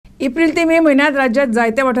April ते मे महिन्यात राज्यात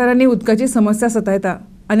जायत्या वाठारांनी उदकाची समस्या सतायता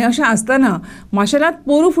आणि अशें आसतना माशेलांत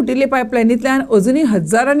पोरू फुटिल्ले पायपलायनींतल्यान अजुनूय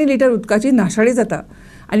हजारांनी लिटर उदकाची नाशाडी जाता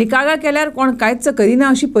आनी कागाळ केल्यार कोण कांयच करिना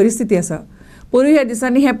अशी परिस्थिती आसा। पोरू ह्या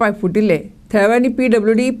दिसांनी हे पायप फुटिल्ले। थळाव्यांनी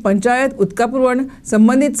PWD पंचायत उदका पुरवण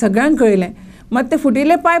संबंधीत सगळ्यांक कळयलें, मात ते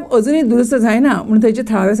फुटिल्ले पायप अजुनूय दुरुस्त जायना म्हूण थंयचे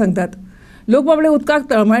थळावे सांगतात। लोक बाबडे उदकाक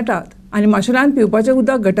तळमळटात आनी माशेलांत पिवपाचें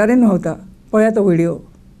उदक गटारेन व्हांवता। पळया तो व्हिडिओ।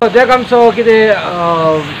 सद्याक आमचो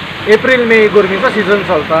कितें एप्रिल मे गरमेचो सिजन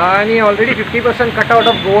चलता आनी already 50% cut out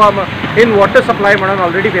of Goa in water supply म्हणून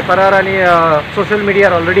ऑलरेडी पेपरार आनी सोशल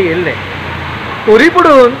मिडियार ऑलरेडी येयल्लें। तरी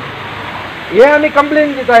पूण हे आमी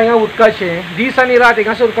कंप्लेन दिता हिंगा उदकाचें, दीस आनी रात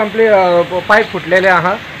हिंगासर पायप फुटलेले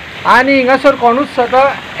आहा आनी हिंगासर कोणूच आतां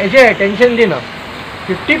हेजें अटेंशन दिना।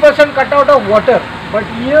 50% cut out of water, but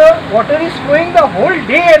here water is flowing the hole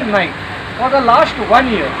day end night for the last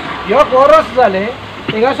 1 year। ह्यो वर्स जालें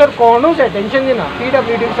हिंगासर कोणूच अटेंशन दिना।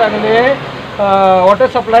 PWD सांगले, वॉटर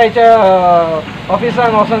सप्लायच्या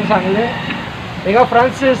ऑफिसांक वचून सांगले, हिंगा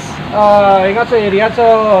फ्रांसीस हिंगाचो एरियाचो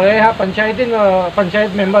हे ह्या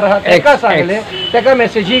पंचायत मेंबर आहा ताका सांगले, ताका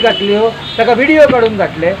मेसेजी घातल्यो, ताका व्हिडिओ काडून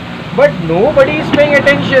घातले, but nobody is paying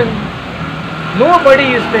attention. Nobody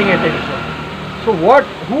is paying attention. So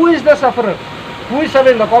who is the sufferer? Who is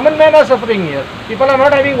suffering? The common man are suffering here. People are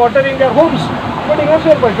not having water in their homes, but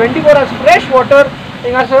हिंगासर 24 hours fresh water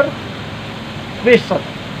हिंगासर waste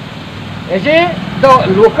जाता। हेजे the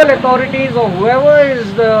local authorities or whoever is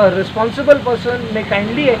the responsible person may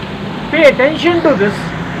kindly pay attention to this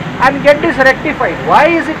and get this rectified. Why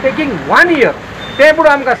is it taking 1 year? ते पुढे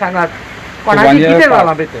आमकां सांगात कोणाची कितें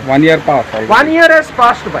जालां भितर। 1 year passed. 1 year has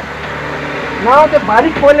passed by. नाव ते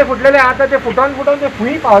बारीक पयले फुटलेले आतां ते फुटोन ते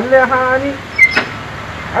फुंय पावल्ले आहा आनी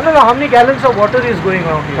I don't know how many gallons of water is going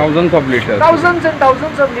out here. Thousands of liters. Thousands and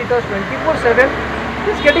thousands of liters 24/7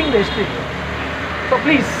 is getting wasted. So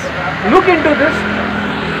please look into this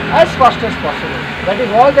as fast as possible. That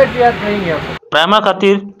is all that we are praying here for. प्रायमा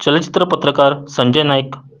खातीर चलचित्र पत्रकार संजय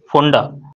नाईक, फोंडा।